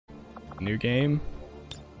New game.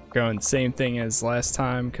 Going same thing as last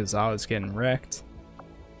time because I was getting wrecked.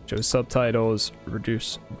 Show subtitles,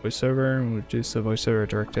 reduce voiceover, and reduce the voiceover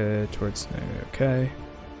directed towards. Okay.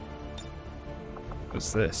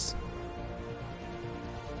 What's this?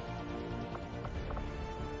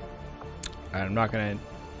 I'm not gonna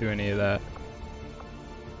do any of that.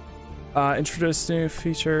 Introduce new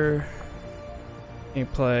feature.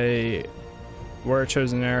 Gameplay. Where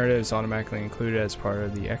chosen narrative is automatically included as part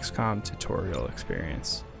of the XCOM tutorial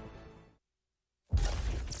experience.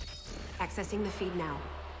 Accessing the feed now.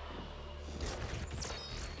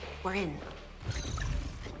 We're in.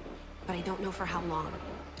 But I don't know for how long.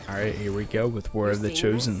 Alright, here we go with War of the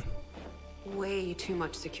Chosen. This? Way too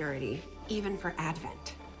much security, even for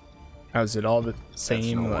Advent. How's it all the same?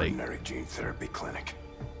 That's no like ordinary gene therapy clinic.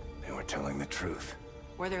 They were telling the truth.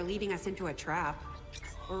 Or they're leading us into a trap.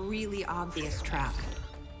 A really obvious trap.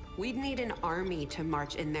 We'd need an army to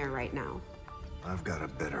march in there right now. I've got a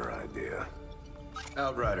better idea.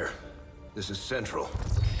 Outrider, this is Central.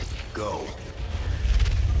 Go.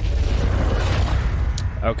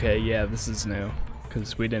 Okay, yeah, this is new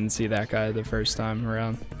because we didn't see that guy the first time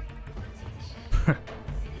around.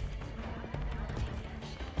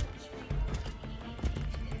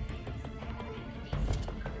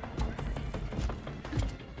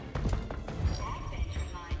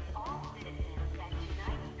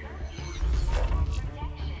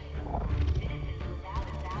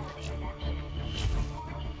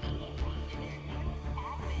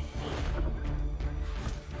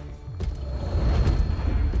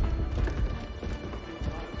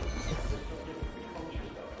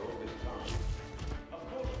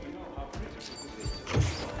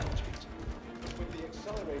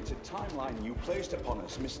 Timeline you placed upon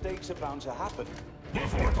us, mistakes are bound to happen.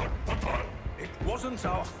 It wasn't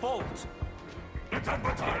our fault.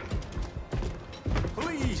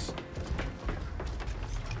 Please.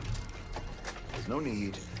 There's no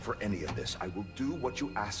need for any of this. I will do what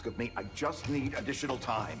you ask of me. I just need additional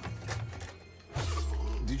time.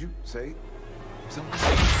 Did you say something?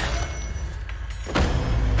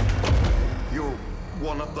 You're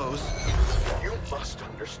one of those? You must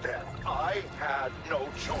understand, I had no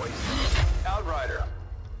choice. Outrider,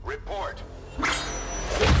 report.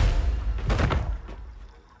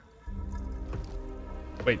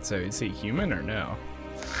 Wait, so is he human or no?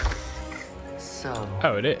 So.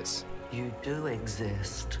 Oh, it is. You do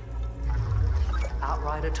exist.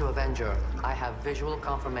 Outrider to Avenger, I have visual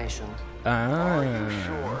confirmation. Are you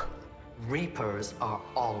sure? Reapers are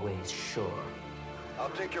always sure.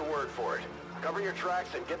 I'll take your word for it. Cover your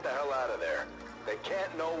tracks and get the hell out of there. They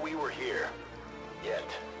can't know we were here. Yet.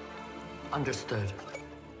 Understood.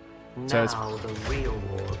 So Now the real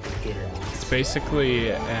war begins. It's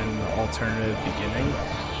basically an alternative beginning.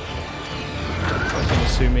 I'm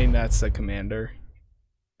assuming that's the commander.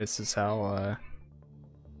 This is how,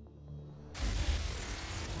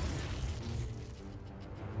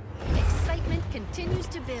 Excitement continues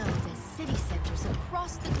to build as city centers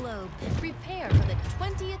across the globe prepare for the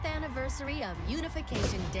 20th anniversary of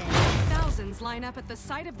Unification Day. Thousands line up at the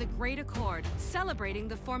site of the Great Accord, celebrating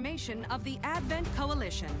the formation of the Advent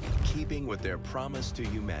Coalition. Keeping with their promise to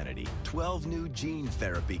humanity, 12 new gene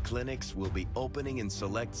therapy clinics will be opening in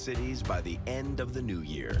select cities by the end of the new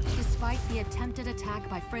year. Despite the attempted attack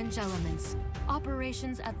by fringe elements,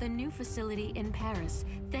 operations at the new facility in Paris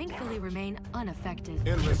thankfully remain unaffected.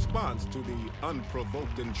 In response to the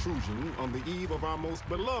unprovoked intrusion on the eve of our most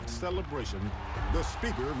beloved celebration, the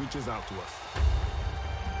speaker reaches out to us.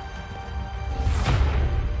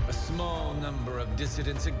 A small number of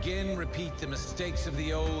dissidents again repeat the mistakes of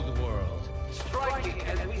the old world. Striking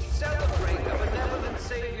as we celebrate a benevolent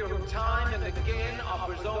savior who time and again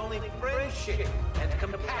offers only friendship and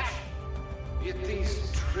compassion. Yet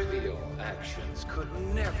these trivial actions could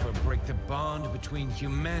never break the bond between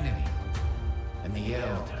humanity and the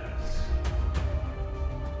Elders.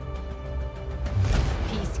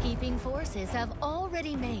 Peacekeeping forces have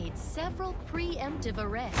already made several preemptive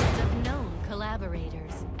arrests of known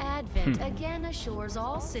collaborators. Advent again assures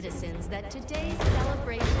all citizens that today's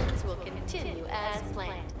celebrations will continue as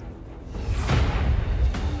planned.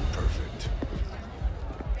 Perfect.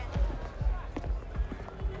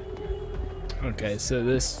 okay, so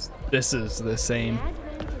this is the same.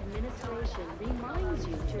 Advent administration reminds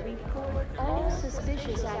you to report all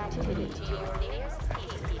suspicious activity to your nearest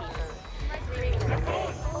peacekeeper.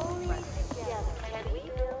 Only together can we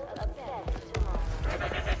build a better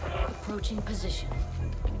tomorrow. Approaching position.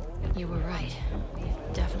 You were right.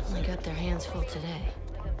 They've definitely got their hands full today.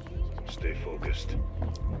 Stay focused.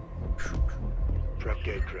 Prep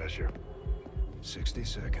gate crasher. 60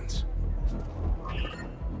 seconds.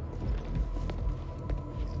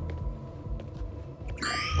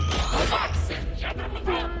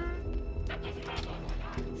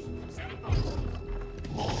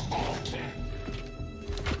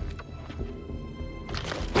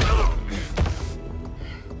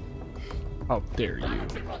 How dare you?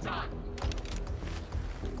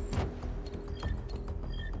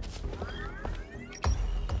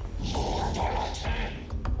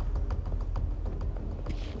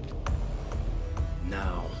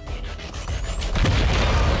 Now.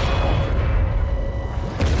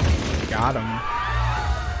 Got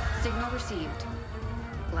him. Signal received.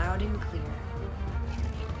 Loud and clear.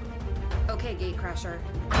 Okay, Gatecrasher.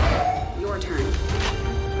 Your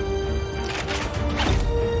turn.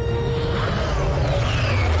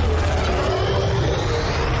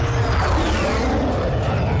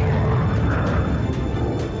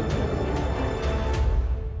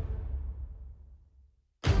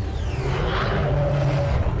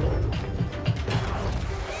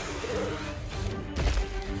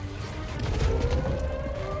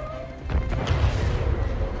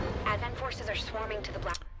 Advent forces are swarming to the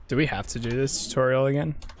black. Do we have to do this tutorial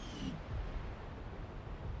again?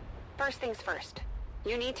 First things first.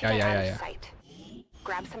 You need to Yeah, get yeah, out yeah, of yeah. sight.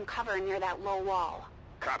 Grab some cover near that low wall.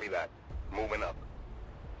 Copy that. Moving up.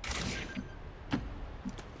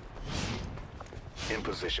 In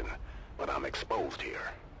position, but I'm exposed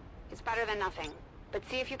here. It's better than nothing. But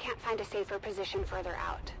see if you can't find a safer position further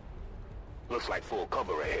out. Looks like full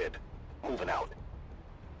cover ahead. Moving out.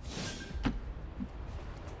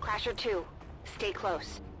 Crasher 2, stay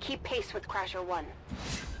close. Keep pace with Crasher 1.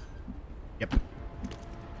 Yep.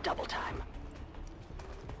 Double time.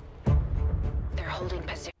 They're holding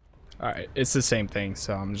position. Alright, it's the same thing,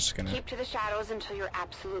 so I'm just gonna... Keep to the shadows until you're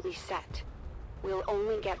absolutely set. We'll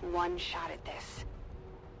only get one shot at this.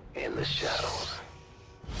 In the shadows.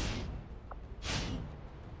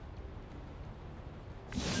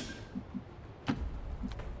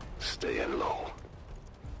 Staying low.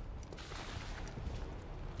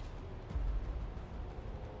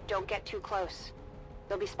 Don't get too close.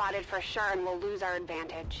 They'll be spotted for sure and we'll lose our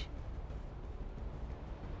advantage.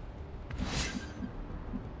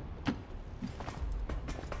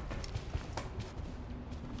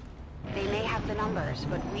 They may have the numbers,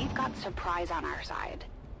 but we've got surprise on our side.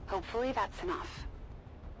 Hopefully that's enough.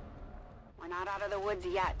 We're not out of the woods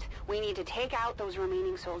yet. We need to take out those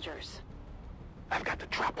remaining soldiers. I've got the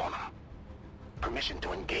trap on them. Permission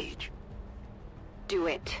to engage. Do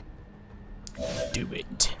it. Do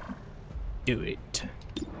it. Do it.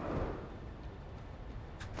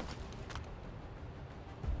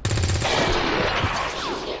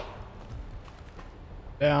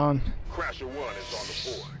 Down. Crasher 1 is on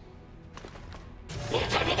the board.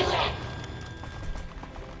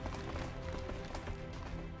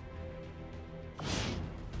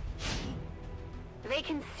 They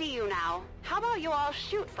can see you now. How about you all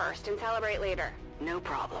shoot first and celebrate later? No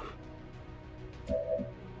problem.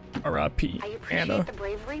 R.I.P. I appreciate Anna. the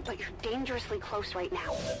bravery, but you're dangerously close right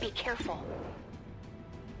now. Be careful.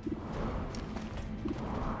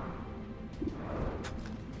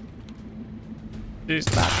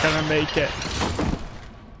 She's not gonna make it.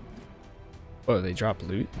 Oh, they drop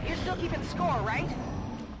loot? You're still keeping score, right?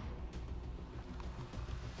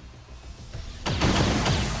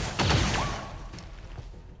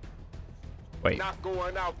 Wait. Not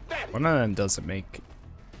going out that One of them doesn't make.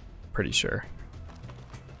 Pretty sure.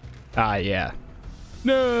 Ah, yeah.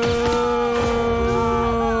 No.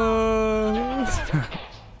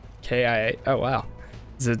 KIA. Oh wow.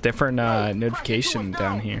 There's a different notification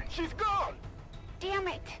down here. She's gone. Damn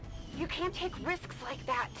it! You can't take risks like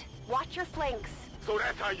that. Watch your flanks. So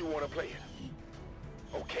that's how you want to play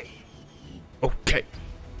it. Okay. Okay.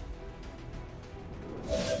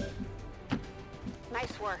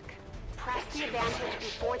 Nice work. Press the advantage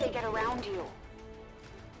before they get around you.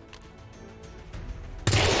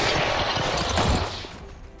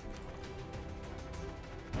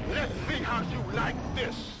 Let's see how you like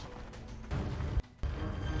this.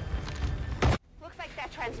 Looks like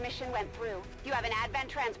that transmission went through. You have an Advent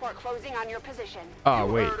transport closing on your position. Oh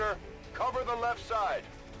wait. Heard her. Cover the left side.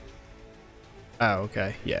 Oh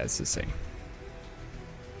okay. Yeah, it's the same.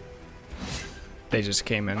 They just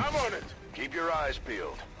came in. I'm on it. Keep your eyes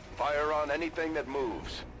peeled. Fire on anything that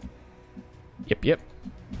moves. Yep, yep.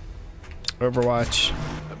 Overwatch.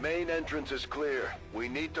 The main entrance is clear. We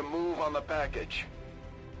need to move on the package.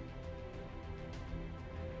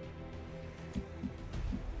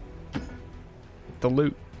 The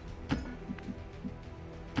loot.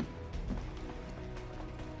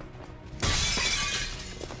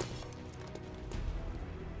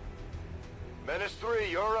 Menace 3,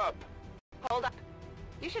 you're up. Hold up.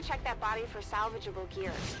 You should check that body for salvageable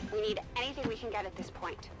gear. We need anything we can get at this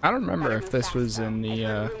point. I don't remember Better if move this fast, was though. in I've the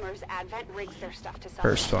heard rumors Advent rigs their stuff to sell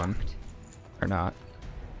first one product. or not.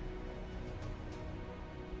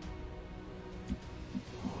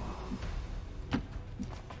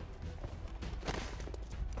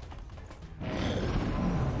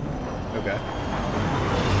 Okay.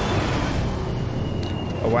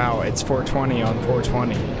 Oh wow, it's 420 on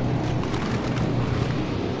 420.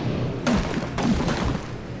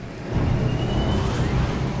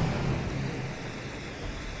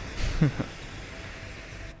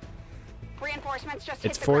 Reinforcements just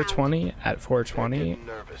It's hit the ground. 420 at 420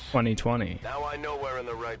 2020. Now I know we're in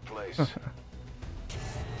the right place.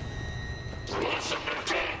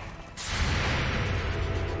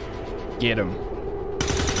 Get him.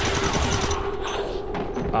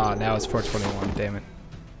 Ah, now it's 421, damn it.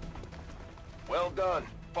 Well done.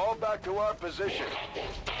 Fall back to our position.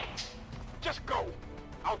 Just go.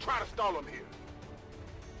 I'll try to stall him here.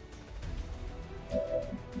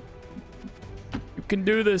 You can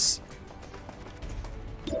do this.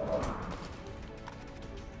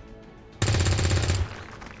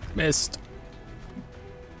 Missed.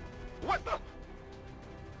 What the?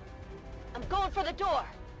 I'm going for the door.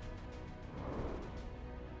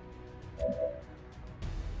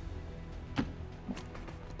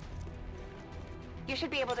 You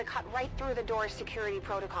should be able to cut right through the door's security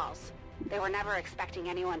protocols. They were never expecting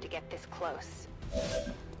anyone to get this close.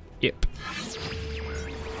 Yep.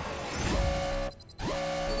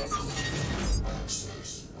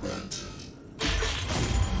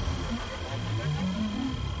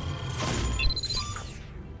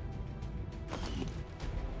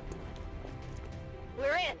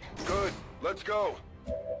 We're in. Good. Let's go.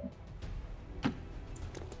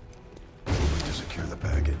 To secure the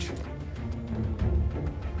package.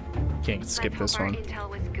 Can't skip this Our one. intel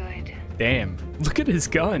was good. Damn, look at his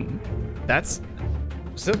gun.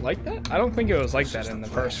 Was it like that? I don't think it was like that in the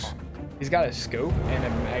first one. He's got a scope and a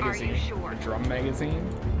magazine, sure? a drum magazine.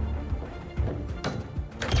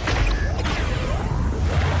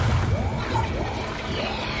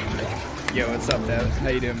 Yo, what's up, Dad? How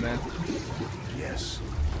you doing, man? Yes.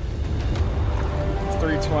 It's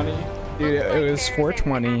 320. Dude, it was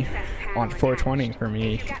 420 on 420 for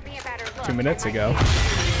me 2 minutes ago.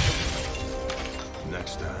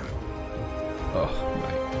 Next time.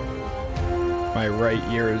 Oh, my right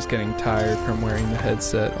ear is getting tired from wearing the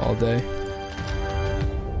headset all day.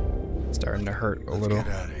 It's starting to hurt a little. Get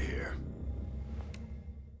out of here.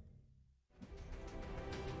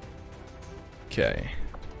 Okay.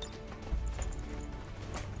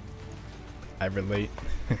 I relate.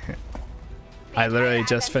 I literally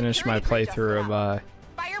just finished my playthrough of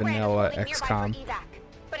vanilla XCOM,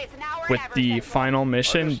 with the final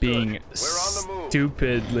mission being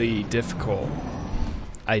stupidly difficult.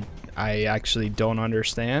 I actually don't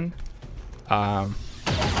understand, but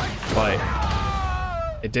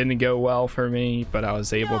it didn't go well for me, but I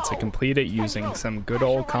was able to complete it using some good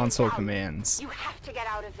old console commands. You have to get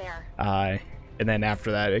out of there. And then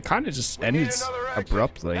after that, it kind of just ends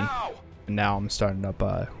abruptly. And now I'm starting up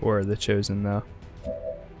War of the Chosen though.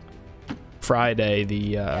 Friday,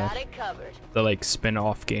 the like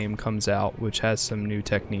spin-off game comes out, which has some new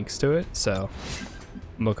techniques to it, so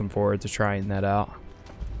I'm looking forward to trying that out.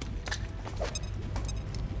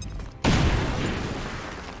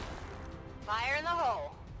 Fire in the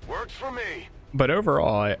hole. Works for me. But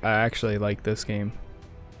overall, I actually like this game.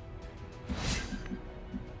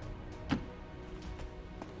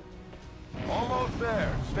 Almost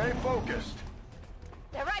there. Stay focused.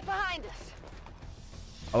 They're right behind us.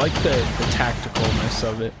 I like the tacticalness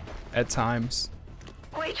of it at times.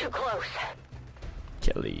 Way too close.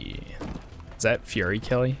 Kelly. Is that Fury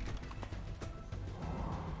Kelly?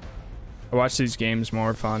 I watch these games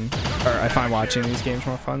more fun, or I find watching these games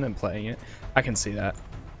more fun than playing it. I can see that.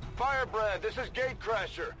 Firebrand, this is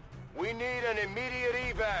Gatecrasher. We need an immediate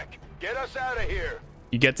evac. Get us out of here.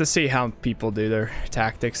 You get to see how people do their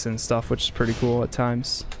tactics and stuff, which is pretty cool at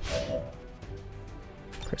times.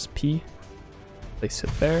 Press P. Place it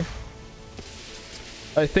there.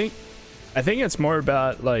 I think it's more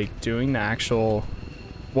about like doing the actual.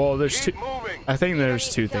 Well, there's two. I think there's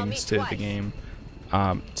two things to the game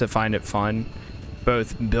to find it fun.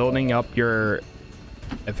 Both building up your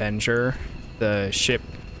Avenger, the ship,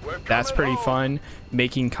 that's pretty fun.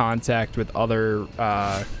 Making contact with other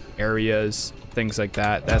areas, things like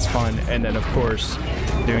that, that's fun. And then of course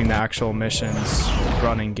doing the actual missions,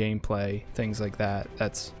 running gameplay, things like that,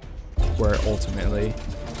 that's where ultimately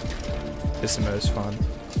is the most fun.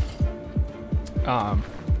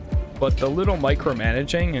 But the little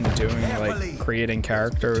micromanaging and doing like creating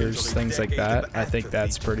characters, things like that, I think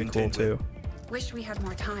that's pretty cool too. Wish we had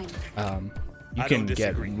more time. You can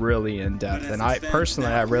get really in depth, and I personally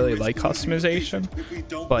really like customization,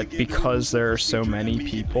 but because there are so many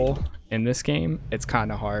people in this game, it's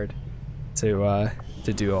kind of hard to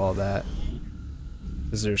do all that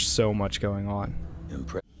because there's so much going on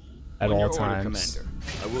at all times.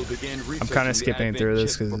 I will begin I'm kind of skipping through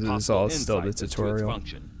this because this is all still the tutorial.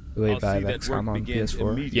 Really bad XCOM on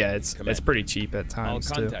PS4. Yeah, it's pretty cheap at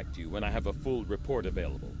times I'll too. contact you when I have a full report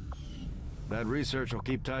available. That research will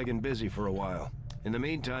keep Tygan busy for a while. In the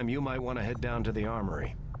meantime, you might want to head down to the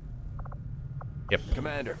armory. Yep.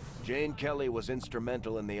 Commander, Jane Kelly was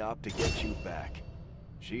instrumental in the op to get you back.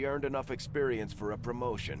 She earned enough experience for a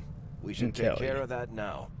promotion. We should take care of that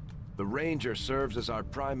now. The Ranger serves as our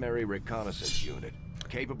primary reconnaissance unit,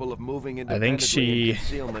 capable of moving independently in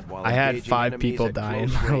concealment while I had engaging 5 enemies people at die in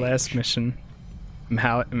close my range. last mission.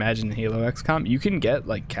 Imagine Halo XCOM. You can get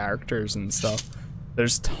like characters and stuff.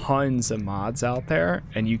 There's tons of mods out there,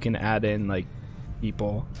 and you can add in like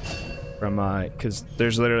people from because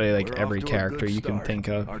there's literally like every character you can think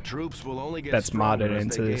of that's modded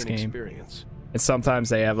into this game. And sometimes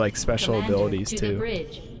they have like special abilities too.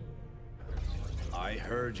 I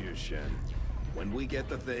heard you, Shen. When we get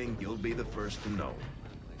the thing, you'll be the first to know.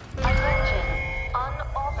 Attention.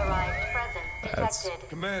 Unauthorized presence That's detected.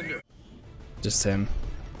 Commander. Just him.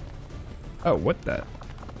 Oh, what the?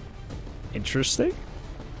 Interesting.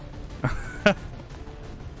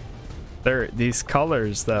 These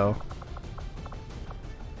colors though.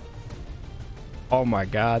 Oh my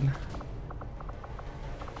god.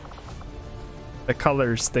 The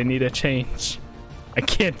colors, they need a change. I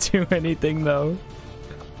can't do anything though.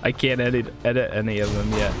 I can't edit any of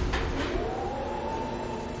them yet.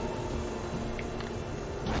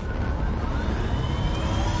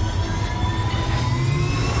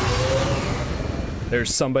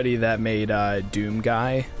 There's somebody that made Doom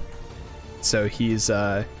Guy, so he's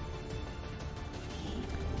an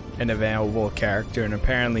available character, and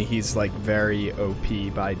apparently he's like very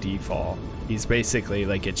OP by default. He's basically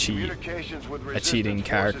like a cheating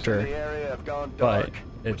character, but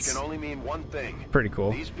it's can only mean one thing. Pretty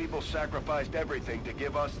cool. These people sacrificed everything to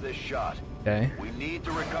give us this shot. Okay. We need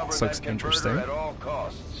to recover This looks that converter interesting. at all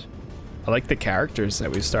costs. I like the characters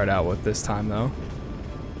that we start out with this time though.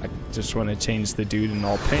 I just want to change the dude in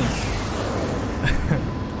all pink.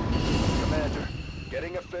 Commander,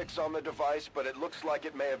 getting a fix on the device, but it looks like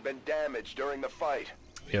it may have been damaged during the fight.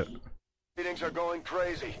 Yep. Meetings are going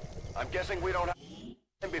crazy. I'm guessing we don't have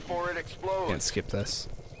time before it explodes. Can't skip this.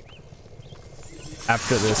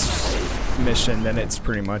 After this mission, then it's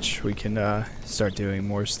pretty much we can start doing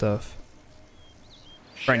more stuff.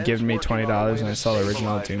 Friend gave me $20 and I saw the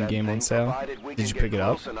original Doom game on sale. Did you pick it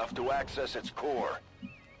up? Enough to access its core.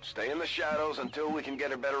 Stay in the shadows until we can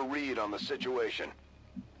get a better read on the situation.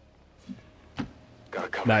 Gotta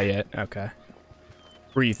come. Not yet. Okay.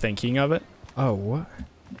 Were you thinking of it? Oh, what?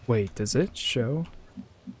 Wait, does it show?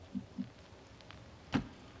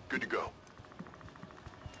 Good to go.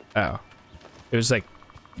 Oh. It was like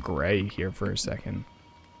gray here for a second.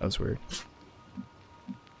 That was weird.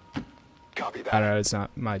 Copy that. I don't know, it's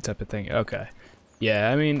not my type of thing. Okay.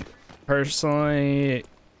 Yeah, I mean, personally,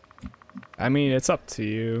 I mean, it's up to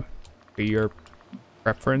you, your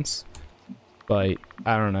preference, but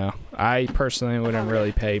I don't know. I personally wouldn't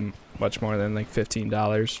really pay much more than like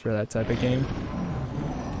 $15 for that type of game.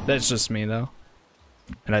 That's just me though.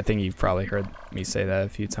 And I think you've probably heard me say that a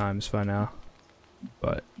few times by now,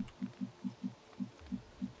 but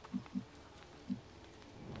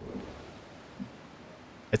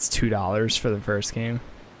it's $2 for the first game.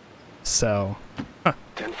 So, huh.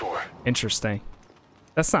 10-4. Interesting.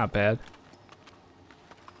 That's not bad.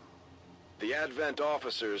 The Advent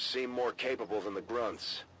officers seem more capable than the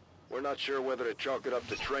grunts. We're not sure whether to chalk it up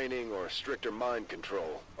to training or stricter mind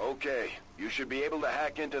control. Okay, you should be able to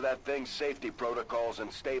hack into that thing's safety protocols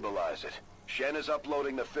and stabilize it. Shen is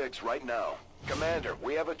uploading the fix right now. Commander,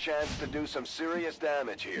 we have a chance to do some serious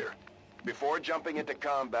damage here. Before jumping into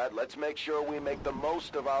combat, let's make sure we make the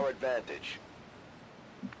most of our advantage.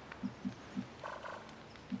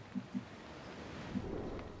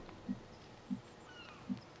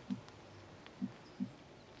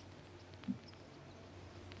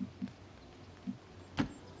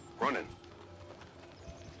 Running.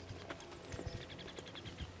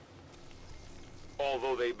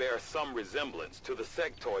 Although they bear some resemblance to the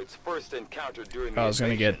sectoids first encountered during If I was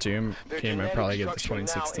gonna get Doom game, I'd probably get the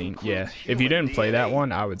 2016. Yeah, if you didn't play that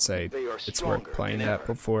one, I would say it's worth playing that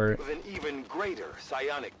before. with an even greater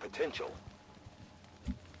psionic potential.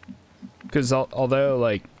 Because although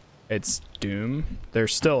like it's Doom, there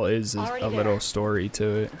still is a little story to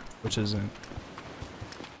it, which isn't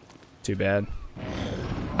too bad.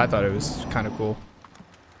 I thought it was kind of cool.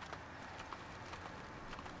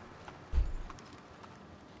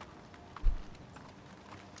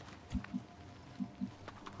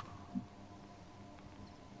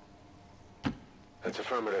 That's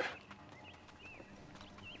affirmative.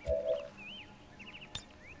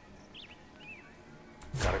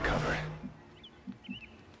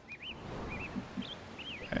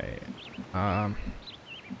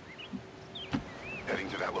 Heading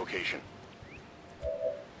to that location.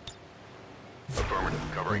 Affirmative.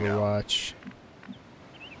 Covering now. Overwatch.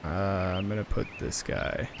 I'm gonna put this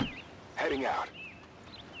guy. Heading out.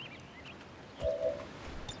 Oh,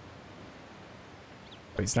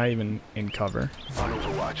 he's not even in cover. On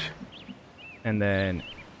Overwatch. And then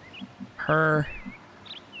her.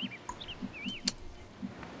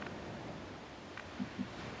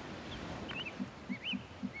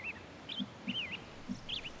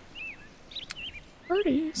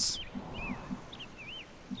 Birdies.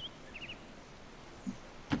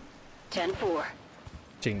 10-4.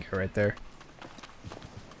 Jinko right there.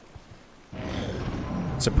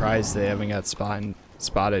 Surprised they haven't got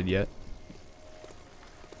spotted yet.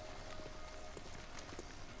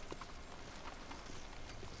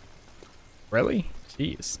 Really?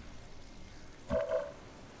 Jeez.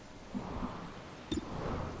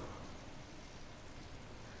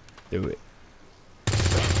 Do it.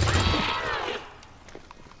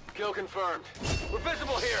 Kill confirmed. We're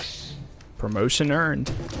visible here. Promotion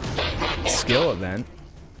earned. Skill event.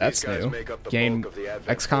 That's new. Gain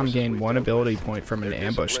XCOM gained 1 ability point from an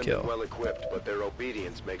ambush kill. Well equipped, but their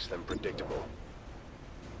obedience makes them predictable.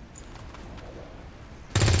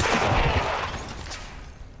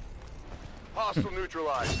 Hostile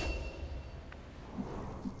neutralized.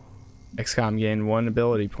 XCOM gained 1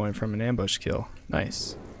 ability point from an ambush kill.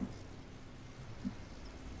 Nice.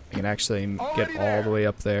 I can actually get all the way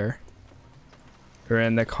up there. We were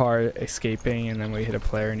in the car escaping, and then we hit a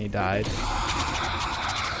player and he died.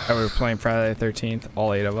 And we were playing Friday the 13th,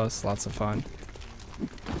 all 8 of us. Lots of fun.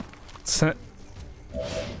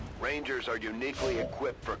 Rangers are uniquely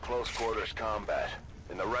equipped for close quarters combat.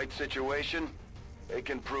 In the right situation, they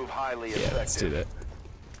can prove highly effective. Let's do that.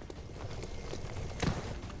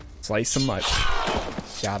 Slice him much.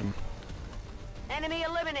 Got him. Enemy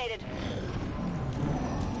eliminated.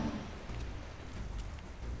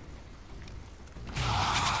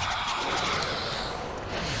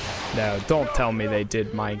 No, don't tell me they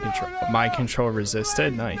did mind control. Mind control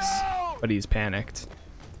resisted. Nice. But he's panicked.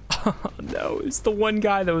 Oh no, it's the one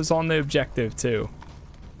guy that was on the objective too.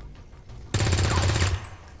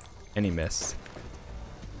 And he missed.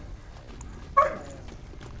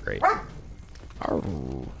 Great.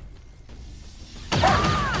 Oh.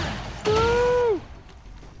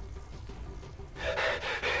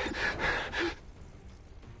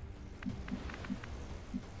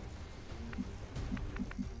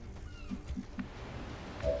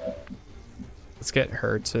 Let's get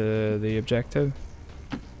her to the objective.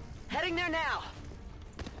 Heading there now.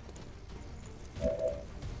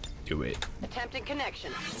 Do it. Attempting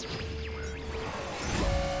connection.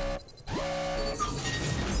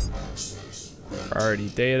 Priority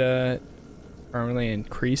data permanently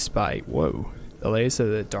increased by, whoa, delays of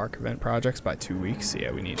the dark event projects by 2 weeks.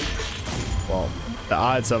 Yeah, we need, well, the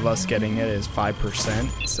odds of us getting it is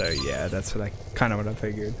 5%. So yeah, that's what I kind of what I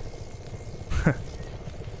figured.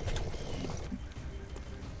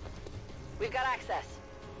 We've got access.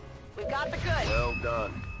 We've got the goods. Well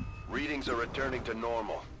done. Readings are returning to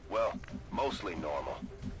normal. Well, mostly normal.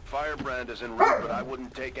 Firebrand is en route, but I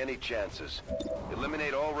wouldn't take any chances.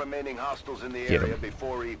 Eliminate all remaining hostiles in the area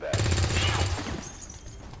before evac.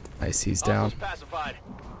 Nice, he's down. Pacified.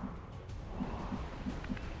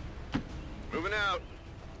 Moving out.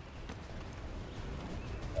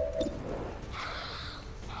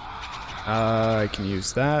 I can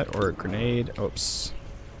use that or a grenade. Oops.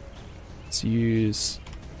 Let's use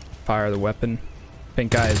fire the weapon.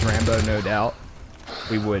 Pink guy is Rambo, no doubt.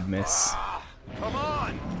 We would miss. Come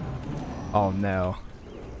on. Oh no.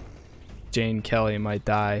 Jane Kelly might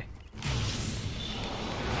die.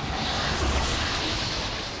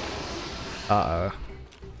 Uh-oh.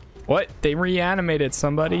 What? They reanimated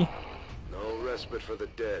somebody? No respite for the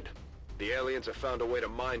dead. The aliens have found a way to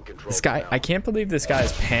mind control. This guy, I can't believe this guy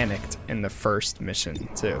is panicked in the first mission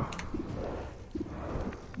too.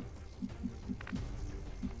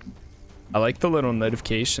 I like the little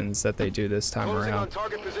notifications that they do this time Closing around. on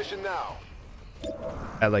target position now.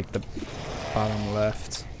 I like the bottom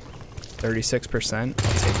left. 36%.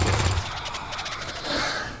 I'll take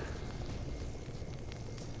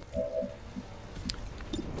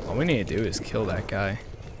it. All we need to do is kill that guy.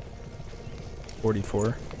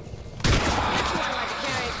 44.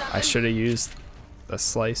 I should have used the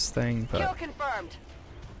slice thing, but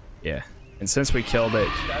yeah. And since we killed it,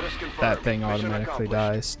 that thing automatically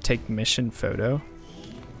dies. Take mission photo.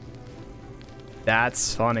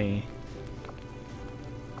 That's funny.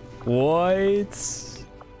 What?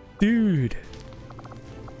 Dude.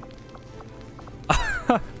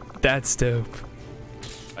 That's dope.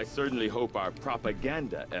 I certainly hope our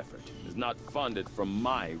propaganda effort is not funded from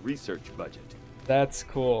my research budget. That's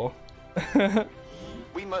cool.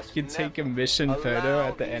 We must You can take a mission photo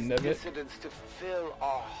at the end of it. dissidents to fill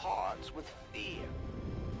our hearts with fear.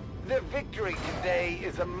 Their victory today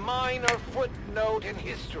is a minor footnote in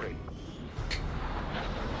history.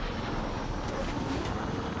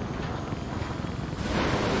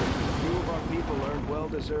 Few of our people earned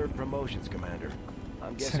well-deserved promotions, Commander.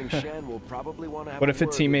 I'm guessing Shen will probably want to have What if a word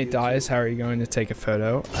with teammate you, dies? too. How are you going to take a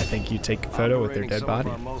photo? I think you take a photo with their Operating dead some body.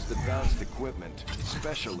 of our most advanced equipment.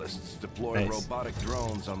 Specialists deploy Nice. robotic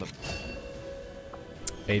drones on the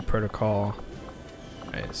Aid protocol.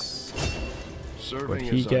 Nice. Serving What'd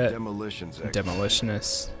he as our get? demolitions expert.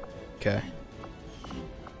 Demolitionist. Okay.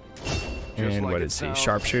 Just And like what it is he? sounds.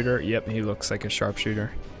 Sharpshooter? Yep, he looks like a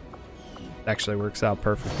sharpshooter. Actually works out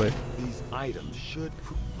perfectly. These items should...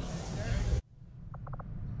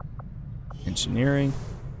 Engineering.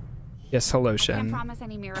 Yes, hello, I can't Shen. promise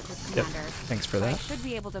any miracles, Yep, Commanders. thanks for but I that. should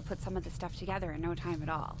be able to put some of this stuff together in no time at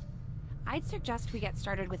all. I'd suggest we get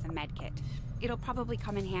started with a med kit. It'll probably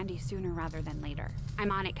come in handy sooner rather than later.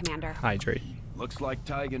 I'm on it, Commander. Hydrate. Looks like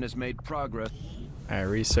Tygan has made progress.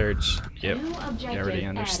 Research. Yep. New You objective already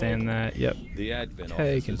understand that. Yep. The advent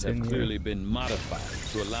Okay, officers have continue. clearly been modified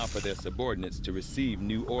to allow for their subordinates to receive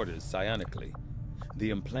new orders psionically. The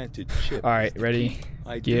implanted chip. All right, ready?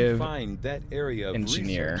 I do Give find that area of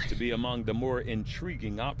engineer. research to be among the more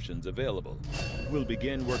intriguing options available. We'll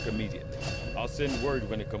begin work immediately. I'll send word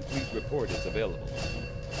when a complete report is available.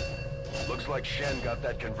 Looks like Shen got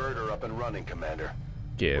that converter up and running, Commander.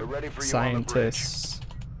 Give We're ready for you on the bridge. scientists.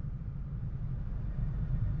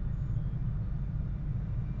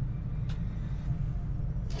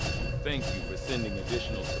 Thank you for sending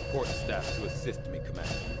additional support staff to assist me,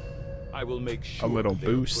 Commander. I will make sure A little they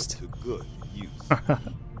are boost. put to good use.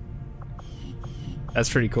 That's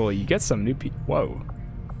pretty cool. You get some new people. Whoa.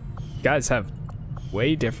 Guys have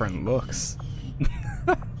way different looks.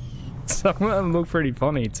 Some of them look pretty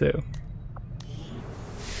funny too.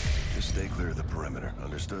 Just stay clear of the perimeter,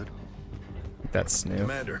 understood? That's new.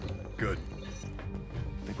 Commander, good.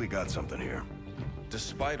 I think we got something here.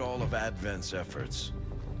 Despite all of Advent's efforts,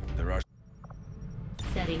 there are...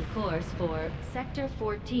 Setting course for Sector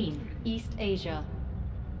 14, East Asia.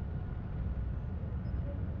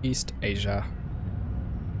 East Asia.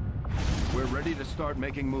 We're ready to start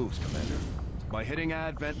making moves, Commander. By hitting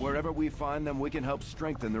Advent wherever we find them, we can help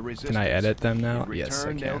strengthen the resistance. Can I edit them now? In Yes, I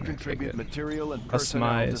return, they'll can. contribute Okay, good. material and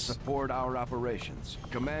personnel to Customize. support our operations.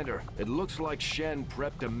 Commander, it looks like Shen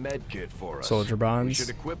prepped a med kit for us. Soldier We bonds. should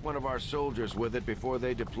equip one of our soldiers with it before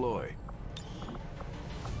they deploy.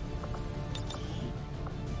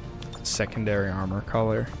 Secondary armor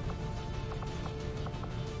color.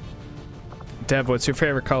 Dev, what's your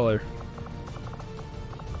favorite color?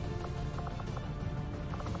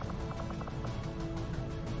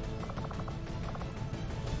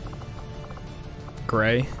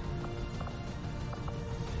 Gray.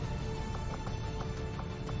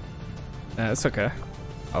 That's okay.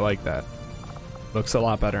 I like that. Looks a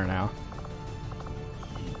lot better now.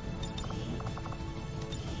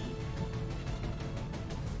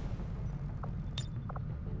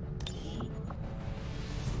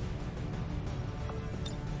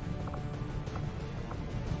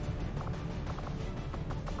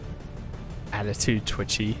 Attitude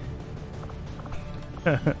twitchy.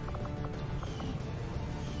 Alright,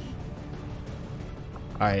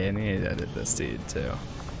 I need to edit this dude too.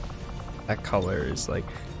 That color is like,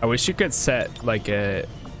 I wish you could set like a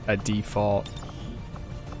default,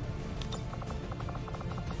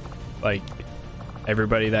 like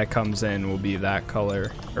everybody that comes in will be that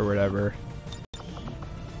color or whatever.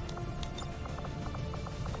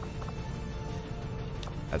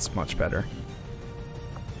 That's much better.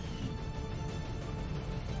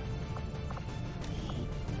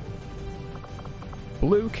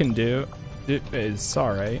 Blue can do it, is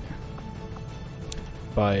alright,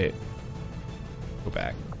 but go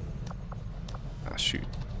back. Ah, shoot.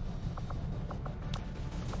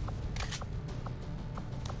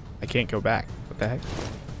 I can't go back. What the heck?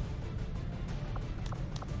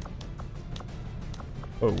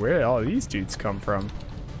 Oh, where did all these dudes come from?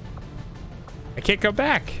 I can't go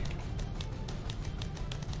back.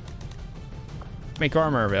 Make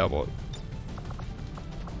armor available.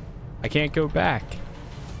 I can't go back.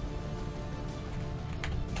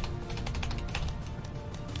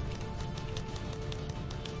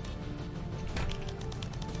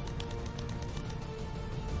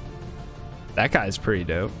 That guy's pretty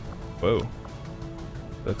dope. Whoa.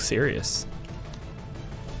 Looks serious.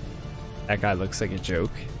 That guy looks like a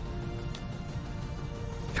joke.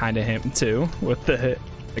 Kinda him too, with the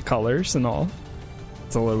colors and all.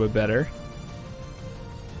 It's a little bit better.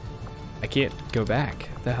 I can't go back.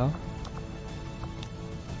 What the hell?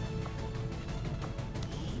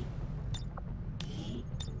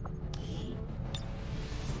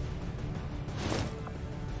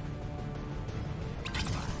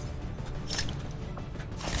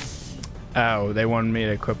 Oh, they wanted me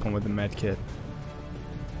to equip him with the med kit.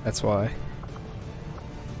 That's why.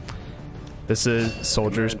 This is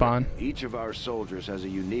soldier spawn. Each of our soldiers has a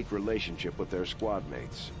unique relationship with their squad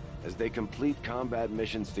mates. As they complete combat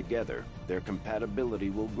missions together, their compatibility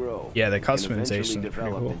will grow. Yeah, the and customization eventually is pretty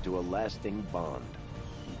develop cool. into a lasting bond.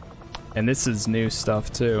 And this is new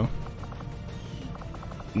stuff too.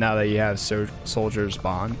 Now that you have soldiers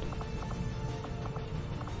bond.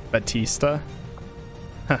 Batista.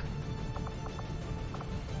 Huh.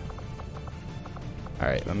 All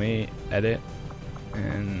right, let me edit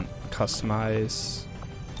and customize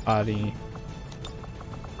body.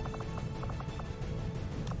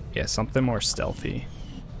 Yeah, something more stealthy.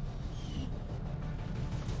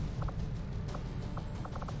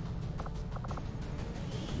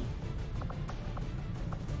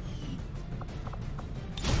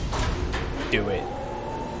 Do it.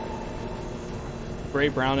 Gray,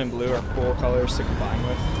 brown, and blue are cool colors to combine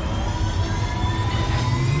with.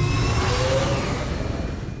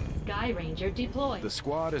 Sky Ranger deployed. The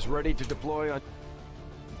squad is ready to deploy on...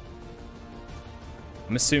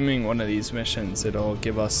 I'm assuming one of these missions, it'll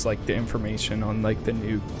give us like the information on like the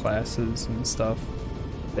new classes and stuff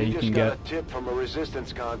that you can get. We just got a tip from a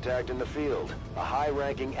resistance contact in the field. A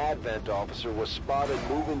high-ranking Advent officer was spotted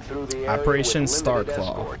moving through the area Operation with limited Starclaw.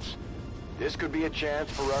 escorts. This could be a chance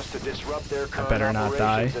for us to disrupt their current better not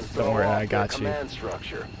die. operations and Don't throw worry, off I got their you. command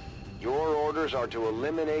structure. Your orders are to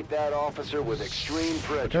eliminate that officer with extreme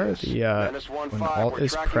prejudice. Menace When 1-5, Alt we're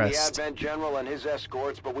is tracking pressed, the Advent general and his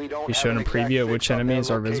escorts, but we don't be have shown an a preview exact of which fix on their enemies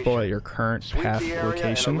are visible location. at your current Sweep path the area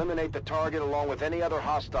location. and eliminate the target along with any other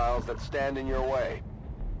hostiles that stand in your way.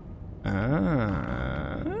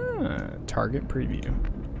 Target preview.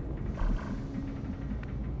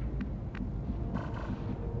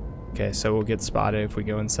 Okay, so we'll get spotted if we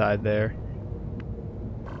go inside there.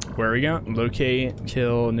 Where are we going? Locate,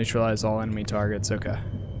 kill, neutralize all enemy targets. Okay,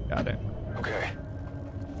 got it. Okay.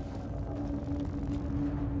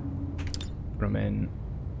 Put them in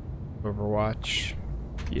Overwatch.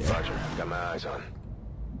 Yeah. Roger. Got my eyes on.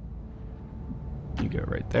 You go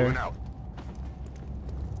right there. Moving out.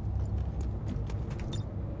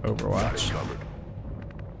 Overwatch.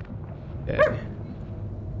 Okay.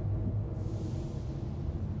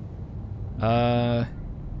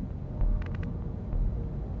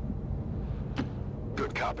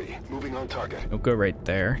 Good copy. Moving on target. We'll go right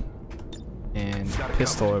there. And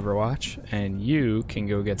pistol Overwatch. And you can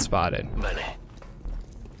go get spotted.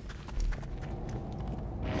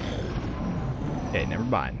 Okay, never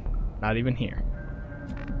mind. Not even here.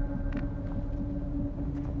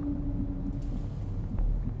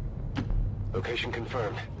 Location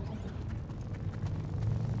confirmed.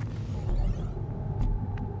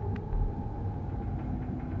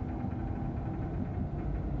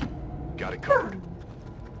 Got it covered.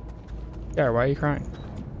 Yeah, why are you crying?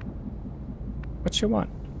 What you want?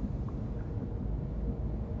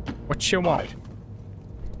 What you want?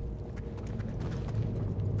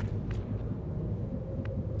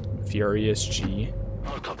 Furious G.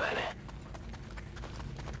 Molto bene.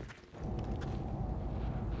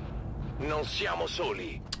 Non siamo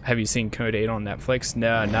soli. Have you seen Code 8 on Netflix?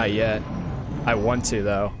 No, not yet. I want to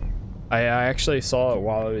though. I actually saw it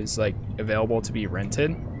while it was like available to be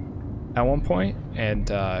rented at one point, and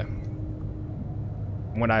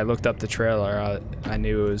when I looked up the trailer, I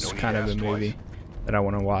knew it was kind of a movie that I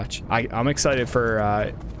want to watch. I'm excited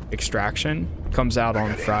for Extraction. Comes out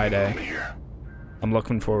on Friday. I'm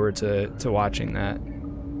looking forward to watching that.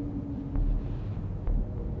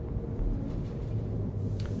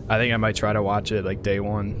 I think I might try to watch it like day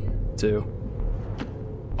one, too.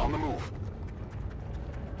 On the move.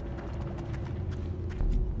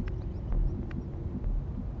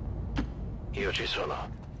 Io ci sono.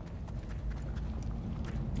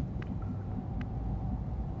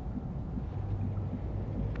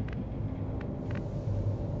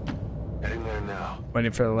 Heading there now.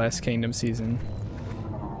 Waiting for the Last Kingdom season.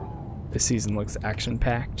 This season looks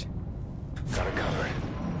action-packed. Got it covered.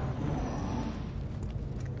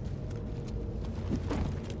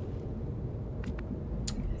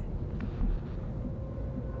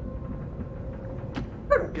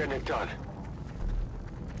 Getting it done.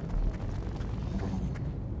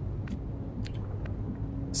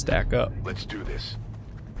 Stack up. Let's do this.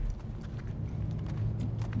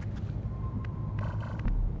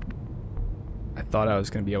 I thought I was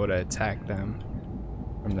going to be able to attack them.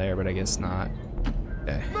 from there, but I guess not.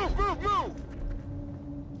 Okay. Move, move, move!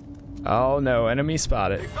 Oh no, enemy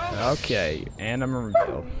spotted. Okay, and I'm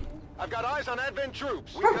revealed. I've got eyes on Advent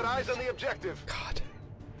troops. We've got eyes on the objective. God.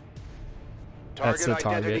 That's the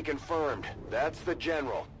target. Identity confirmed. That's the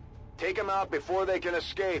general. Take them out before they can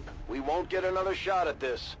escape. We won't get another shot at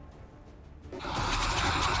this.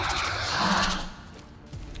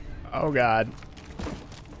 Oh God.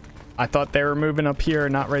 I thought they were moving up here,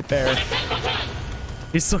 not right there.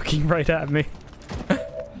 He's looking right at me.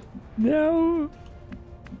 No.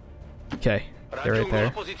 Okay, they're right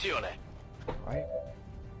there. Right.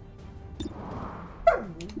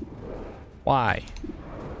 Why?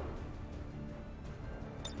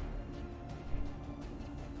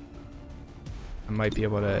 I might be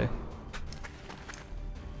able to.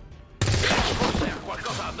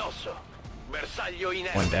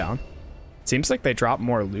 One down. Seems like they drop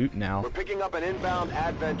more loot now. We're picking up an inbound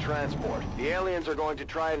Advent transport. The aliens are going to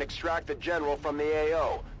try and extract the general from the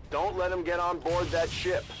AO. Don't let them get on board that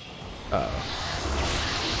ship.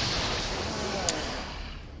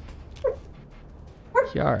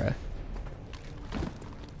 Kiara.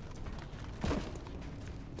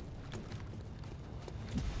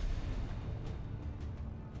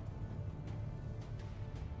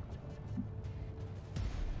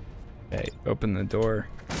 Okay, open the door.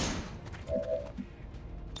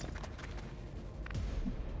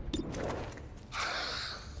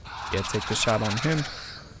 Yeah, take the shot on him.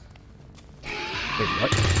 Wait,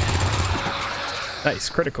 what? Nice,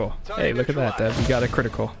 critical. Hey, look at that, Dev. You got a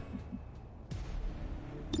critical.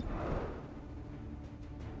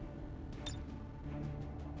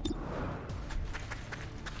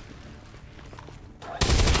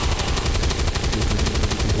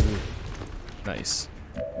 Nice.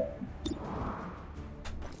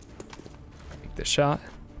 Take the shot.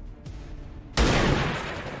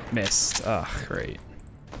 Missed. Ugh, great.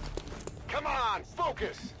 Come on,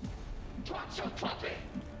 focus.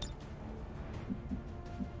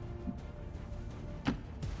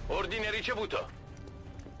 Ordine ricevuto.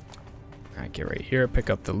 Alright, get right here, pick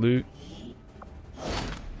up the loot.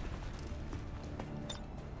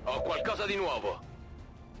 Ho qualcosa di nuovo.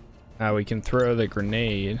 Now we can throw the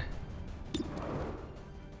grenade.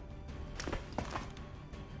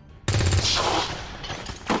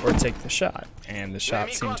 Or take the shot. And the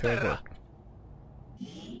shot seemed to have worked.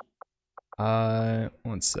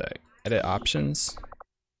 One sec. Edit options.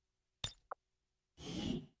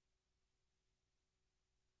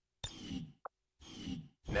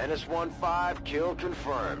 Menace 1-5, kill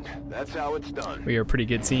confirmed. That's how it's done. We are a pretty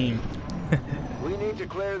good team. We need to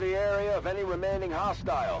clear the area of any remaining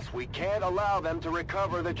hostiles. We can't allow them to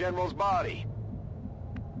recover the general's body.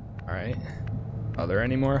 Alright. Are there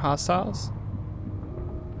any more hostiles?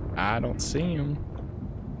 I don't see them.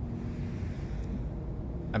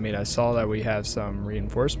 I mean, I saw that we have some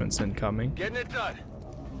reinforcements incoming. Getting it done.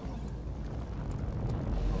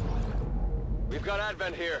 We've got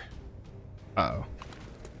Advent here. Uh-oh.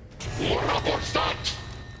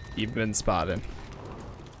 You've been spotted.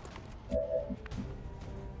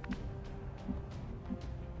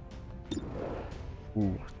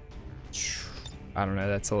 Ooh. I don't know,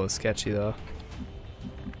 that's a little sketchy though.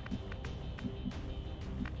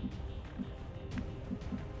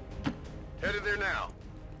 Headed there now.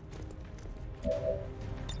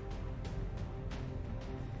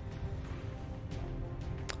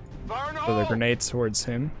 Throw the grenades towards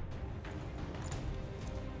him.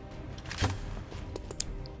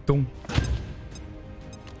 Boom.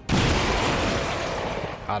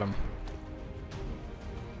 Got him.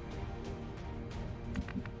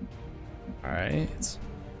 Alright.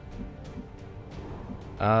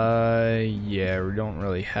 Yeah, we don't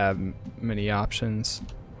really have many options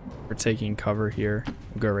for taking cover here.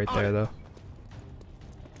 We'll go right there though.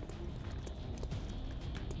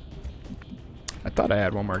 I thought I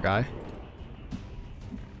had one more guy.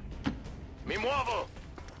 Mi muovo.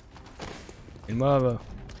 Mi muovo.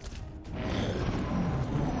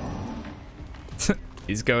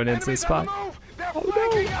 He's going into the spot. Oh, no.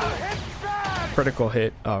 Critical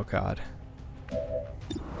hit. Oh god.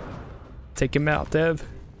 Take him out, Dev.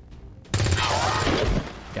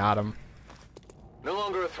 Got him. No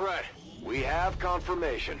longer a threat. We have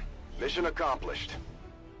confirmation. Mission accomplished.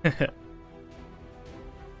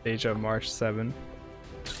 Age of March 7.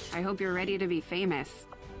 I hope you're ready to be famous.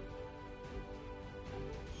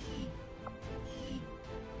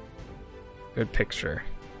 Good picture.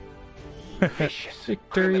 Vicious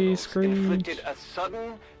Victory scream. Inflicted a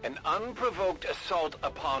sudden and unprovoked assault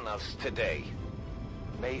upon us today.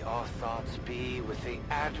 May our thoughts be with the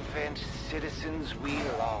Advent citizens we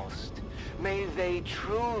lost. May they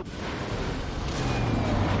truly...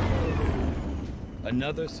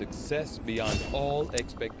 Another success beyond all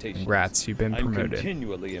expectations. Congrats, you've been promoted. I'm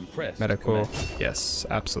continually impressed. Medical, Commander. yes,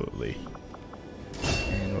 absolutely.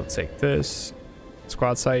 And we'll take this.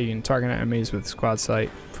 Squad sight, you can target enemies with squad sight,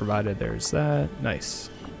 provided there's that. Nice.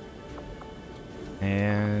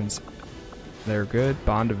 And they're good.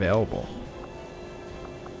 Bond available.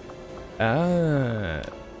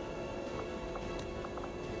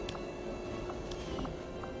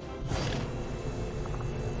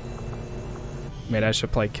 Maybe I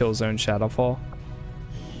should play Killzone Shadowfall.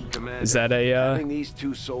 Commander, Is that a having these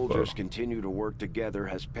two soldiers continue to work together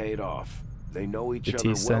has paid off. They know each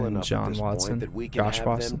other well enough John at this Watson, point that we can Josh have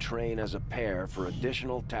Watson. them train as a pair for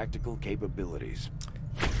additional tactical capabilities.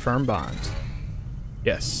 Firm bond.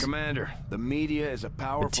 Yes. Commander, the media is a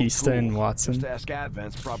powerful Batista tool. and Watson. Just ask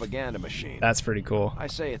Advent's propaganda machine. That's pretty cool. I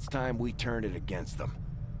say it's time we turn it against them.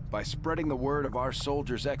 By spreading the word of our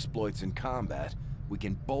soldiers' exploits in combat, we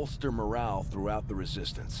can bolster morale throughout the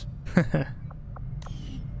resistance.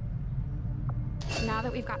 Now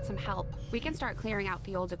that we've got some help, we can start clearing out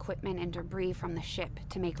the old equipment and debris from the ship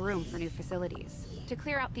to make room for new facilities. To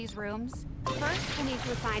clear out these rooms, first we'll need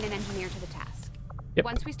to assign an engineer to the task. Yep.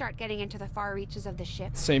 Once we start getting into the far reaches of the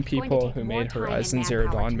ship, Same people who made Horizon Zero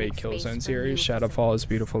Dawn made Killzone series. Shadowfall is a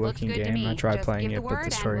beautiful looking game. I tried playing it, but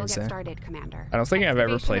the story is there. I don't think I've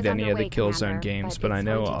ever played any of the Killzone games, but I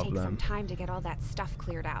know of them. Time to get all that stuff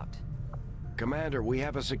cleared out. Commander, we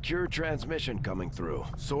have a secure transmission coming through.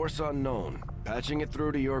 Source unknown. Patching it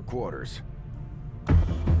through to your quarters.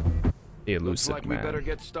 The Looks elusive like man. we better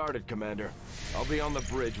get started, Commander. I'll be on the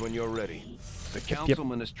bridge when you're ready. The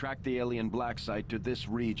Councilman has tracked the alien black site to this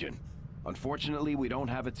region. Unfortunately, we don't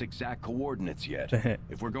have its exact coordinates yet.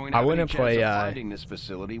 If we're going to have any chance of finding this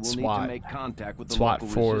facility, we'll need to make contact with the SWAT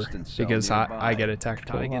local 4 resistance cell because nearby. I get a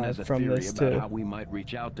tactical Tigan has live a from theory this about too. how we might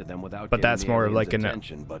reach out to them without But getting that's the more aliens' like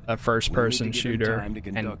attention, but a first we need person to give him shooter time to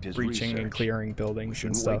conduct and his breaching and research. clearing buildings and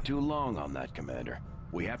Shouldn't stuff. wait too long on that, Commander.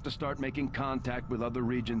 We have to start making contact with other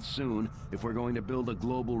regions soon if we're going to build a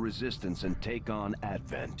global resistance and take on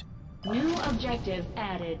Advent. New objective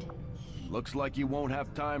added. Looks like you won't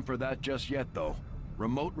have time for that just yet, though.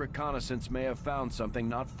 Remote reconnaissance may have found something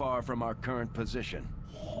not far from our current position.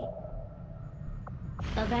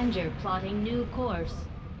 Avenger plotting new course.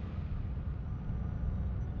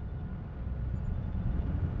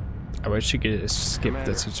 I wish you could skip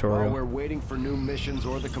Commander, the tutorial. While we're waiting for new missions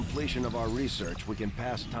or the completion of our research, we can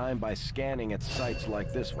pass time by scanning at sites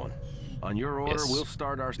like this one. On your order, we'll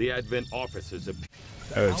start our... The Advent officers...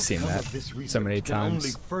 Oh, I've seen that so many times.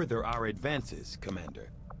 Only further our advances, Commander.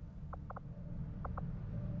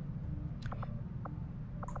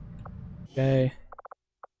 Okay.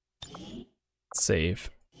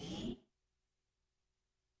 Save.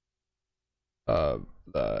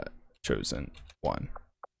 The chosen one.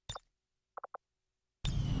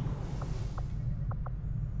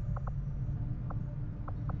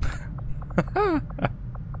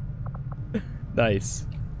 Nice.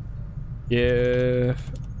 Give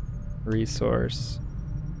resource.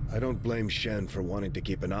 I don't blame Shen for wanting to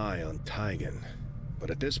keep an eye on Tigan, but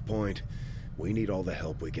at this point, we need all the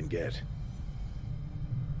help we can get.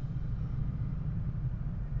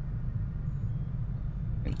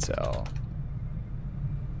 Intel.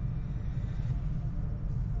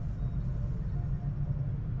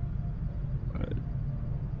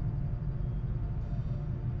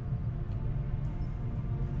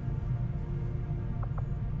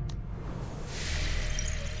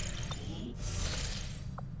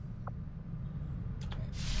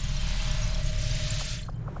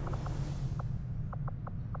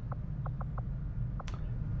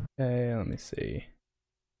 Okay, let me see.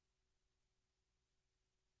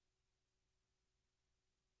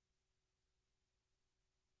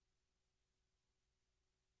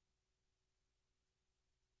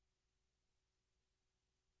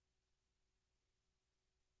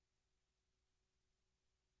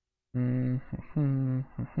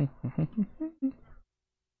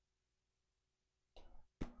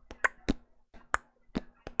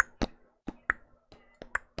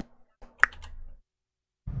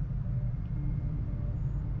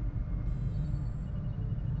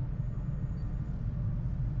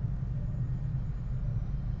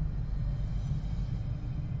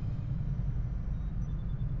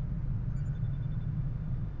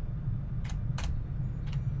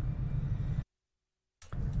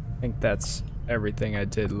 I think that's everything I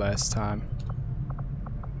did last time.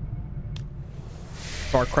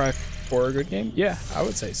 Far Cry 4 a good game? Yeah, I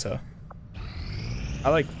would say so. I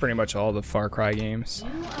like pretty much all the Far Cry games.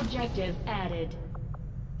 New objective added.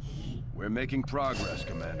 We're making progress,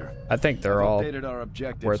 Commander. I think they're all our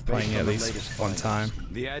worth playing at least one time,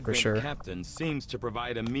 The for Advent sure. captain seems to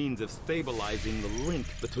provide a means of stabilizing the link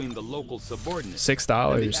between the local subordinates.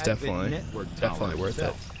 $6 definitely worth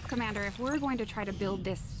it. Commander, if we're going to try to build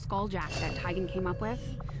this skulljack that Tygan came up with,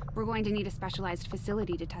 we're going to need a specialized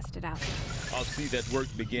facility to test it out. I'll see that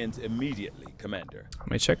work begins immediately, Commander.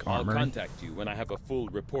 Let me check armor. I'll contact you when I have a full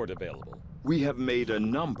report available. We have made a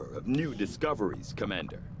number of new discoveries,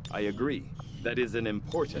 Commander. I agree. That is an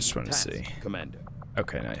important task, Commander.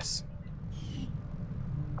 Okay, nice.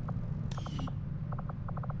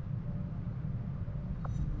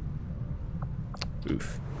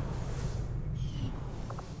 Oof.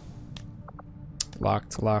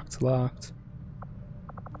 Locked, locked, locked.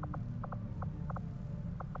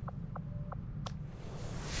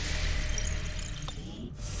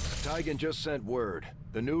 Tygan just sent word.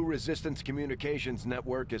 The new Resistance communications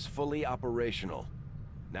network is fully operational.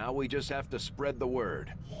 Now we just have to spread the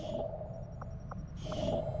word.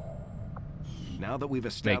 Now that we've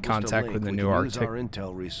established contact a link, with the we new can use Arctic. our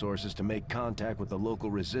intel resources to make contact with the local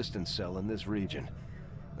resistance cell in this region.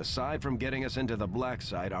 Aside from getting us into the black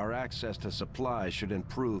site, our access to supplies should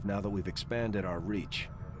improve now that we've expanded our reach.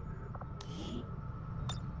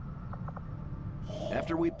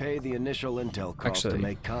 After we pay the initial intel cost to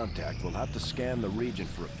make contact, we'll have to scan the region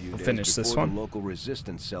for a few days before the local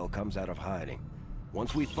resistance cell comes out of hiding.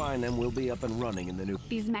 Once we find them, we'll be up and running in the new...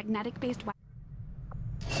 These magnetic-based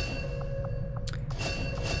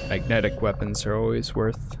Magnetic weapons are always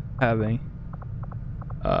worth having.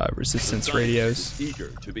 Resistance radios.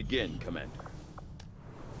 Eager to begin, Commander.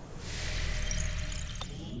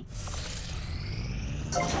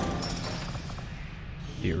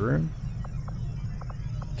 View room.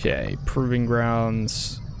 Okay, proving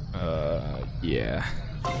grounds. Yeah.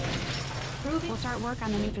 We'll start work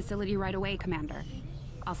on the new facility right away, Commander.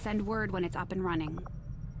 I'll send word when it's up and running.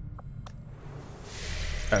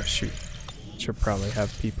 Oh shoot. Should probably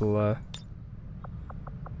have people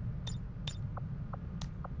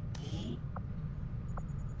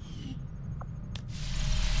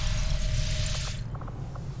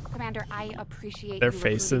Commander, I appreciate their you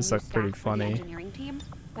faces look pretty recruiting new staff for the funny. engineering team,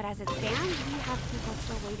 but as it stands, we have people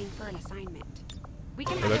still waiting for an assignment. We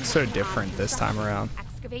can It have looks them so working on different this time around.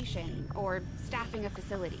 Excavation or staffing a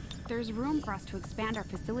facility. There's room for us to expand our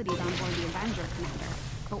facilities on board the Avenger, Commander,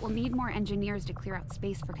 but we'll need more engineers to clear out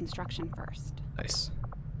space for construction first. Nice.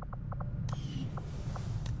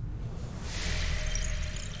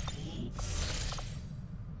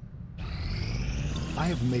 I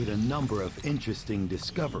have made a number of interesting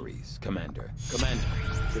discoveries, Commander. Commander,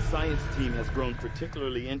 the science team has grown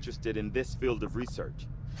particularly interested in this field of research.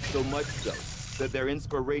 So much so that their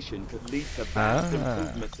inspiration could lead to vast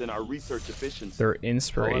improvements in our research efficiency. Their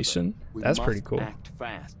inspiration? However, That's we pretty must cool. act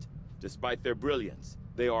fast. Despite their brilliance,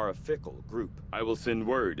 they are a fickle group. I will send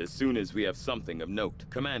word as soon as we have something of note.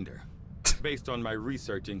 Commander, based on my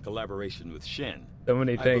research in collaboration with Shen, So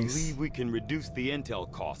many I things. believe we can reduce the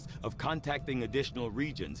intel cost of contacting additional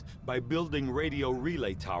regions by building radio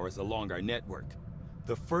relay towers along our network.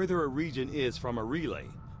 The further a region is from a relay,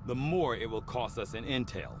 the more it will cost us in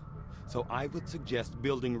intel. So I would suggest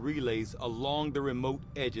building relays along the remote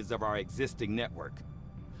edges of our existing network.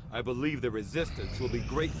 I believe the Resistance will be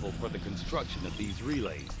grateful for the construction of these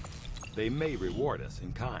relays. They may reward us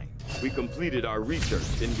in kind. We completed our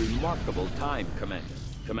research in remarkable time, Commander.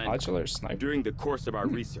 Modular sniper. During the course of our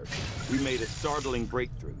research, we made a startling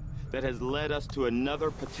breakthrough that has led us to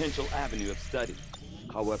another potential avenue of study.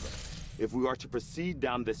 However, if we are to proceed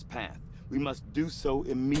down this path, we must do so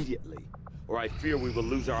immediately, or I fear we will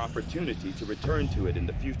lose our opportunity to return to it in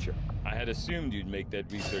the future. I had assumed you'd make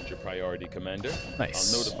that research a priority, Commander.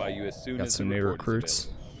 Nice. I'll notify you as soon Got as some the new report is recruits.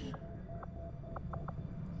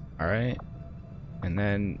 Alright. And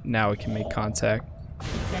then now we can make contact.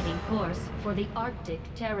 Setting course for the Arctic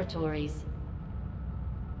territories.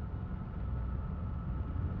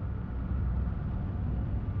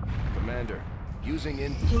 Commander, using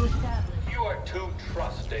To establish. You are too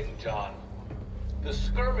trusting, John. The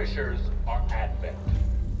skirmishers are Advent.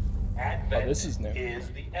 Advent this is new. is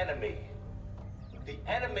the enemy. The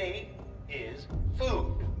enemy is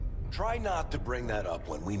food. Try not to bring that up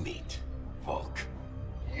when we meet, Volk.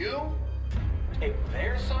 You take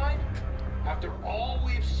their side after all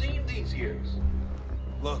we've seen these years.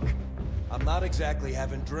 Look, I'm not exactly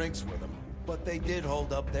having drinks with them, but they did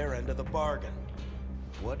hold up their end of the bargain.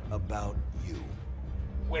 What about you?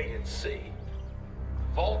 Wait and see.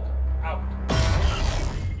 Volk out.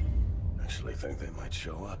 Actually think they might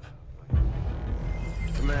show up.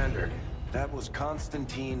 Commander, that was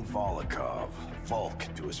Konstantin Volokov, Volk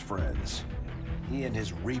to his friends. He and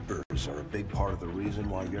his Reapers are a big part of the reason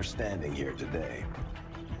why you're standing here today.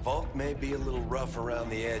 Volk may be a little rough around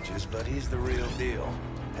the edges, but he's the real deal.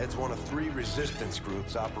 Heads one of 3 resistance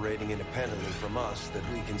groups operating independently from us that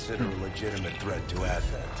we consider a legitimate threat to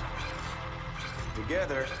Advent.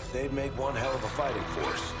 Together, they'd make one hell of a fighting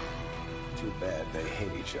force. Too bad they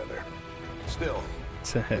hate each other. Still,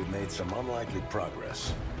 we've made some unlikely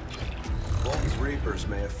progress. Volk's Reapers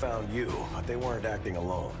may have found you, but they weren't acting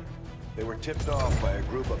alone. They were tipped off by a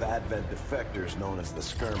group of Advent defectors known as the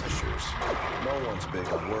Skirmishers. No one's big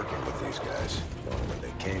on working with these guys, knowing where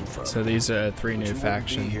they came from. So these are 3 new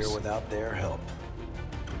factions. Be here without their help.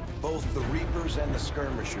 Both the Reapers and the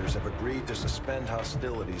Skirmishers have agreed to suspend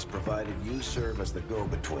hostilities provided you serve as the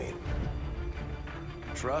go-between.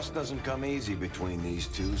 Trust doesn't come easy between these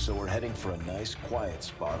two, so we're heading for a nice quiet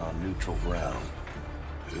spot on neutral ground.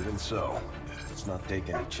 Even so, let's not take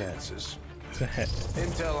any chances.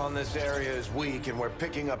 Intel on this area is weak, and we're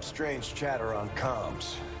picking up strange chatter on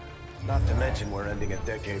comms. Not to mention we're ending a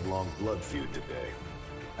decade-long blood feud today.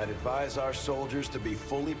 I'd advise our soldiers to be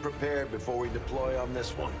fully prepared before we deploy on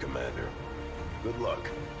this one, Commander. Good luck.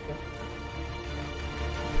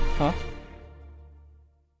 Huh?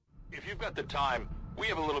 If you've got the time, we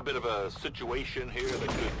have a little bit of a situation here that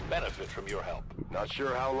could benefit from your help. Not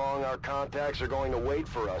sure how long our contacts are going to wait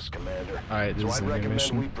for us, Commander. Alright, this so is I'd a new recommend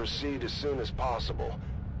mission. we proceed as soon as possible.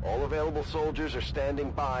 All available soldiers are standing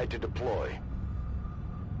by to deploy.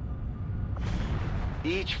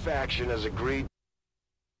 Each faction has agreed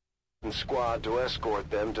squad to escort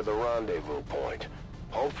them to the rendezvous point.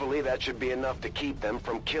 Hopefully that should be enough to keep them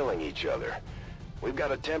from killing each other. We've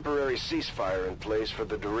got a temporary ceasefire in place for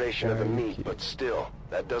the duration of the meet, but still,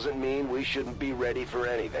 that doesn't mean we shouldn't be ready for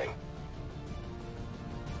anything.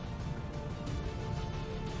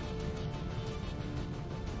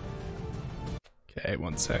 Okay,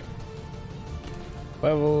 1 sec.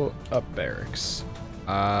 Level up barracks.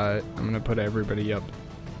 I'm gonna put everybody up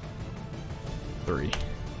 3.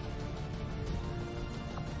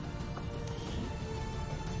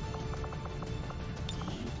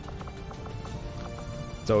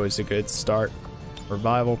 It's always a good start.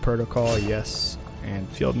 Revival protocol, yes. And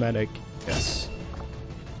field medic, yes.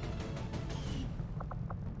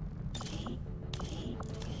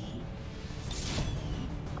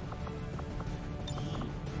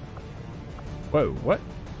 Whoa, what?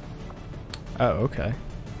 Oh, okay.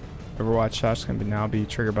 Overwatch shots can now be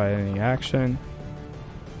triggered by any action.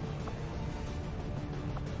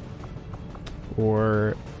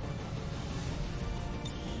 Or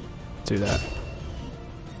do that.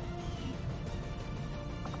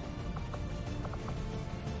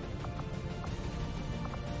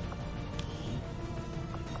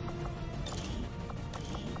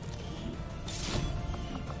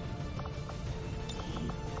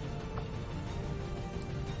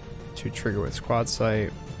 To trigger with squad sight.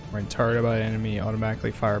 When targeted by an enemy, automatically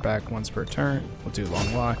fire back once per turn. We'll do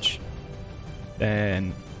long watch.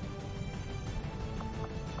 Then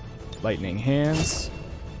lightning hands.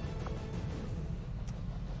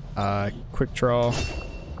 Quick draw.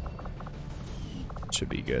 Should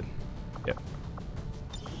be good. Yep.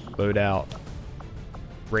 Load out.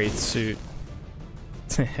 Wraith suit.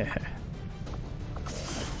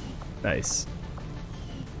 Nice.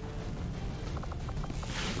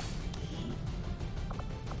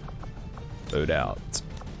 Load out.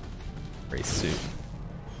 Wraith suit.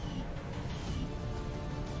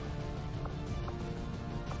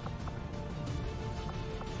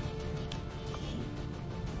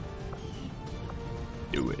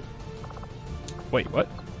 Do it. Wait, what?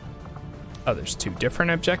 Oh, there's 2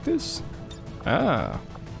 different objectives? Ah.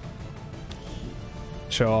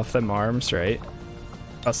 Show off them arms, right?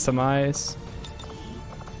 Customize.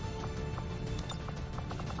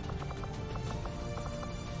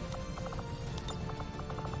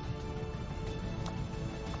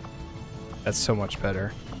 That's so much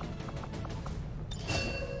better.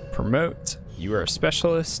 Promote. You are a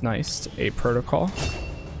specialist. Nice. A protocol.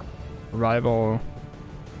 Revival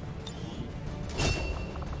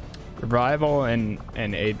and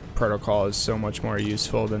aid protocol is so much more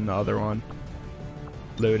useful than the other one.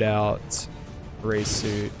 Loadout, race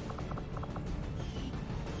suit.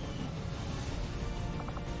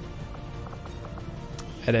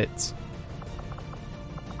 Edit.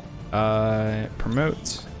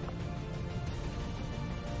 Promote.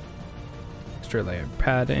 Extra layer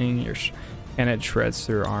padding. Your cannon shreds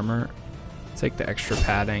through armor. Take the extra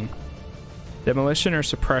padding. Demolition or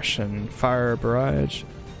suppression. Fire a barrage.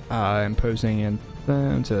 Imposing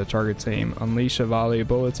them to the target's aim. Unleash a volley of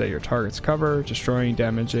bullets at your target's cover. Destroying,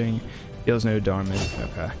 damaging. Deals no damage.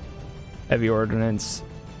 Okay. Heavy ordnance.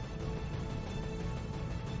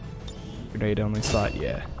 Grenade only slot,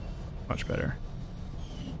 yeah. Much better.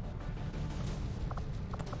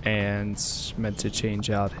 And meant to change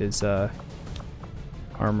out his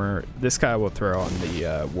armor. This guy will throw on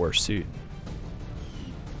the war suit.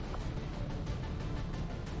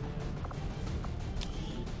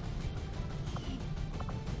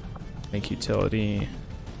 Make utility,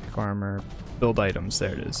 armor, build items,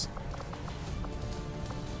 there it is.